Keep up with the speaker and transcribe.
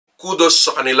kudos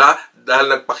sa kanila dahil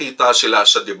nagpakita sila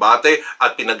sa debate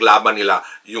at pinaglaban nila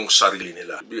yung sarili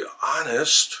nila. To be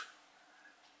honest,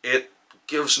 it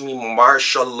gives me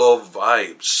martial law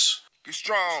vibes. Be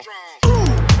strong.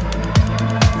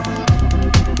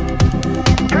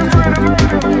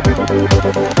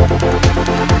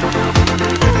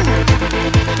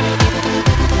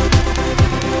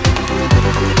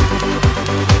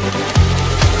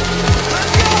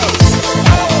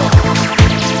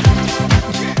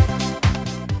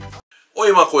 Oy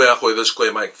mga Kuyakoy, this is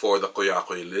Kuya Mike for the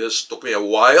Kuyakoy list. Took me a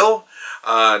while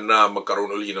na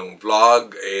magkaroon uli ng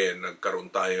vlog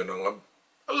nagkaroon tayo ng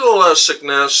a little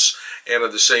sickness and at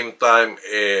the same time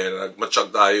nagmatsyag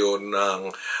tayo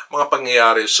ng mga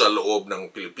pangyayari sa loob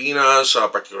ng Pilipinas,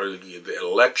 particularly the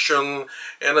election,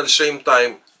 and at the same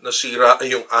time nasira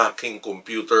yung aking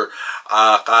computer.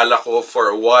 Akala ko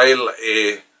for a while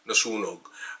nasunog.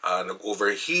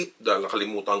 Nag-overheat dahil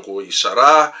nakalimutan ko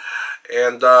isara.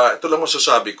 And ito lang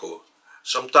masasabi ko,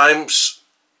 sometimes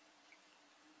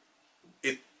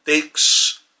it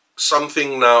takes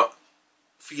something na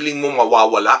feeling mo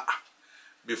mawawala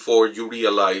before you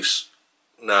realize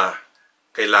na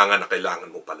kailangan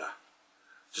mo pala.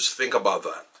 Just think about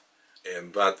that.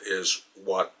 And that is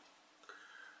what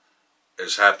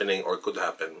is happening or could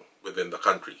happen within the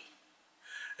country.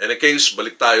 In a case,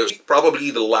 balik tayo,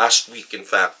 probably the last week in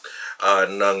fact,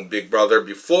 ng Big Brother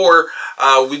before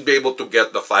we'd be able to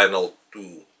get the final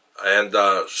two. And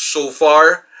so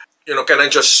far, you know, can I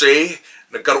just say,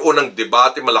 nagkaroon ng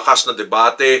debate, malakas na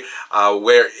debate,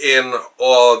 wherein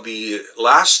all the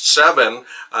last 7,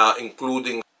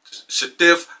 including si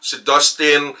Tiff, si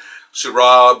Dustin, si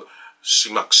Rob, si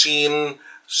Maxine,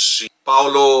 si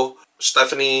Paolo,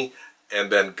 Stephanie, and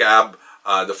then Gabb,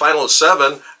 the final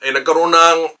 7, ay nagkaroon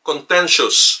ng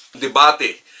contentious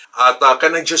debate. At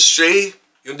can I just say,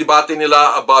 yung debate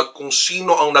nila about kung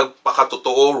sino ang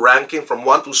nagpakatotoo, ranking from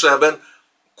 1 to 7,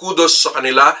 kudos sa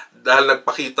kanila dahil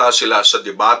nagpakita sila sa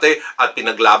debate at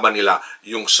pinaglaban nila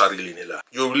yung sarili nila.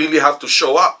 You really have to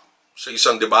show up sa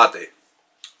isang debate.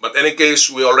 But in any case,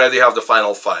 we already have the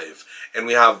final 5. And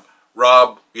we have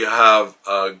Rob, we have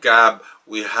Gabb,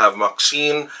 we have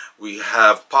Maxine, we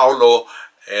have Paolo,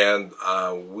 and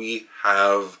we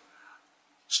have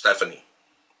Stephanie.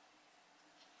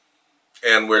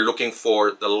 And we're looking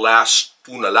for the last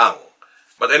 2 na lang.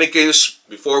 But in any case,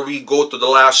 before we go to the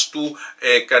last 2,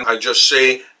 can I just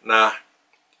say na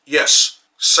yes,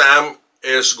 Sam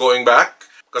is going back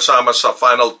kasama sa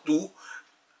final 2.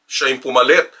 Siya yung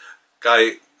pumalit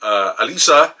kay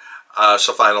Alisa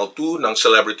sa final 2 ng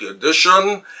Celebrity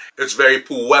Edition. It's very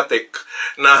poetic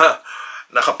na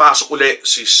nakapasok uli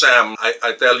si Sam.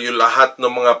 I tell you, lahat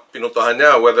ng mga pinuntahan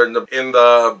niya, whether in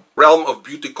the realm of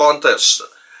beauty contest,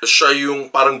 siya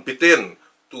yung parang bitin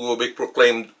to be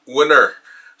proclaimed winner.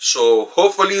 So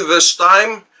hopefully this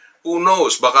time, who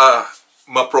knows, baka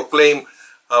ma-proclaim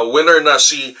winner na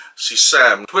si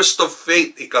Sam. Twist of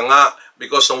fate, ika nga,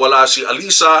 because nang wala si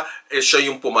Alisa, siya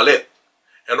yung pumalit.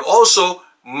 And also,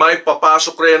 may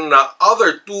papasok rin na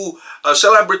other 2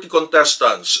 celebrity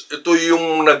contestants. Ito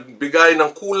yung nagbigay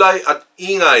ng kulay at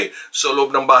ingay sa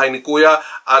loob ng bahay ni Kuya,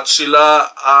 at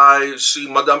sila ay si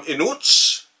Madam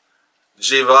Inuts,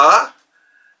 Jiva,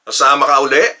 kasama ka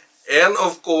uli, and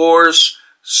of course,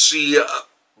 si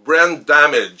Brand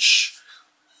Damage,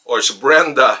 or si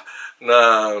Brenda, na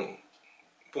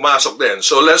pumasok din.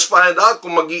 So let's find out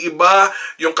kung mag-iiba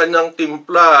yung kanyang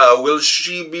timpla. Will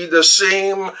she be the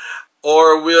same,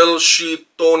 or will she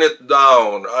tone it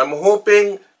down? I'm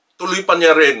hoping tuloy pa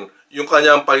niya rin yung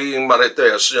kanyang pagiging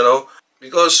marites, you know,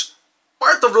 because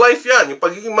part of life yan, yung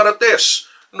pagiging marites.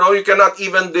 No, you cannot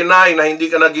even deny na hindi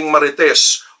ka naging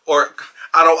marites or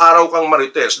araw-araw kang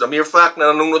marites. The mere fact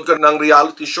na nanonood ka ng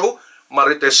reality show,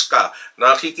 marites ka.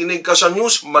 Nakikinig ka sa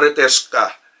news, marites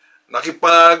ka.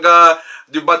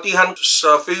 Nakipag-debatihan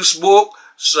sa Facebook,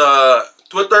 sa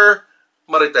Twitter,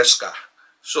 marites ka.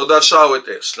 So that's how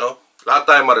it is, no? Lahat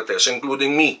tayo marites,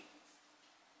 including me.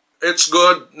 It's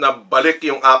good na balik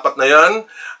yung 4 na yan.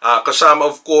 Kasama,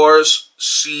 of course,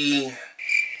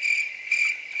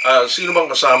 sino bang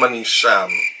kasama ni Sam?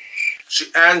 Si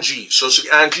Angie. So, si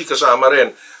Angie kasama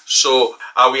rin. So,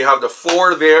 we have the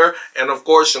 4 there. And of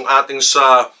course, yung ating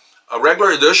sa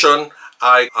regular edition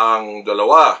ay ang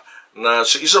dalawa na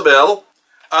si Isabel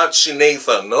at si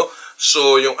Nathan, no?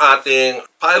 So, yung ating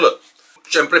pilot.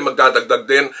 Siyempre, magdadagdag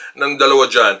din ng dalawa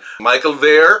dyan. Michael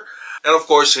there, and of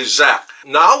course, si Zach.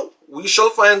 Now, we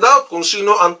shall find out kung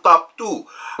sino ang top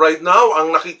 2. Right now,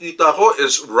 ang nakikita ko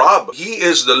is Rob. He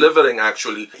is delivering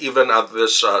actually, even at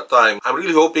this time. I'm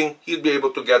really hoping he'll be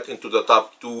able to get into the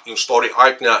top 2. Yung story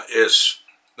arc niya is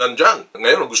nandyan.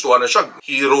 Ngayon, gustuhan na siya.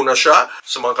 Hero na siya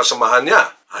sa mga kasamahan niya.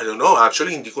 I don't know,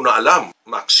 actually, hindi ko na alam.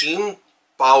 Maxine,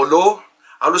 Paolo,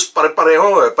 halos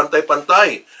pare-pareho,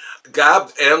 pantay-pantay.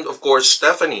 Gabb, and of course,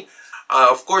 Stephanie.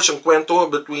 Of course, ang kwento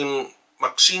between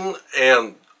Maxine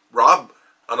and Rob,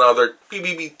 another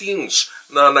PBB teens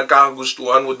na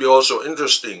nagkakagustuhan would be also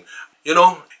interesting. You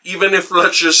know, even if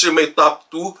let's just say may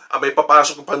top 2, may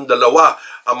papasok pang dalawa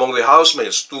among the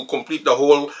housemates to complete the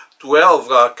whole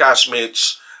 12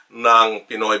 castmates ng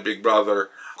Pinoy Big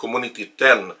Brother Kumunity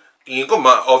 10. Tingin ko,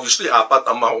 obviously, 4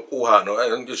 ang makukuha. No?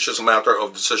 And it's just a matter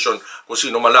of decision kung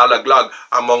sino malalaglag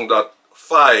among the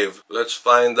 5. Let's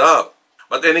find out.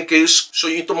 But in any case, so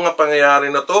itong mga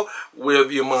pangyayari na to with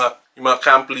yung mga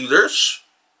camp leaders,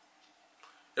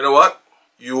 you know what?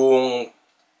 Yung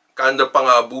kanda pang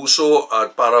abuso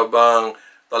at para bang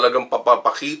talagang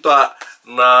papapakita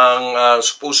ng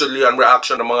supposedly ang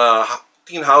reaction ng mga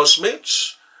teen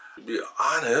housemates. To be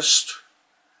honest,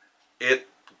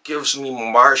 it gives me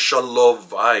martial law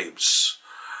vibes.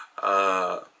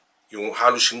 Yung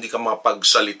halos hindi ka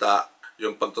mapagsalita,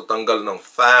 yung pagtatanggal ng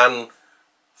fan.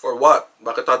 For what?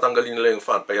 Bakit tatanggalin nila yung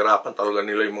fan? Pahirapan talaga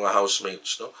nila yung mga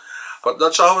housemates, no? But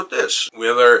that's how it is.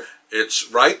 Whether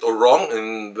it's right or wrong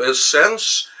in this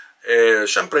sense,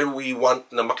 syempre we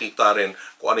want na makita rin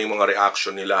kung ano yung mga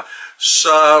reaction nila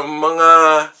sa mga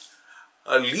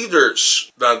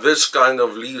leaders, na this kind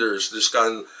of leaders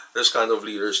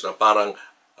na parang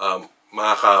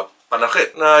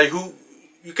makakapanakit, na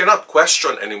you cannot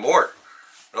question anymore.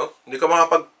 No? Hindi ka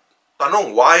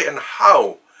makapagtanong why and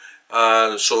how.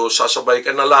 So sasabay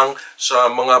ka na lang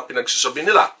sa mga pinagsasabi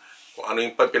nila, kung ano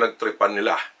yung pinagtripan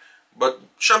nila. But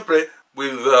syempre,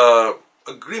 with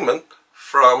agreement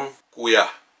from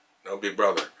Kuya, Big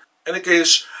Brother. In any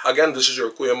case, again, this is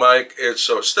your Kuya Mike.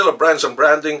 It's still a brands and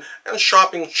branding and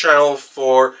shopping channel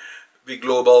for the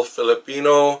global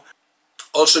Filipino.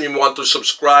 Also, you want to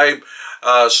subscribe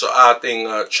sa ating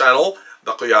channel,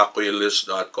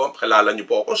 theKuyakoylist.com. Kilala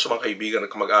niyo po ako sa mga kaibigan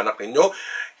at kamag-anak ninyo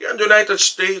here in the United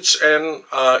States and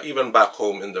even back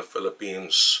home in the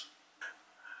Philippines.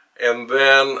 And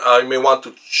then you may want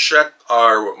to check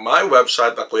my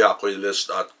website,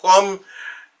 theKuyakoylist.com.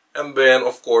 And then,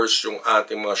 of course, yung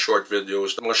ating mga short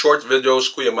videos. The mga short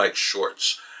videos, Kuya Mike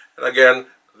Shorts. And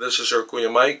again, this is your Kuya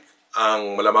Mike,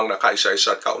 ang malamang na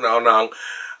kaisa-isa at kauna-unang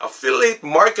affiliate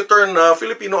marketer na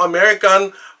Filipino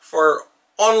American for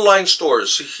online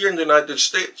stores here in the United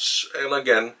States. And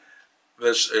again,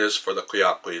 this is for the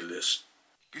Kuyakoy List.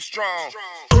 Be strong.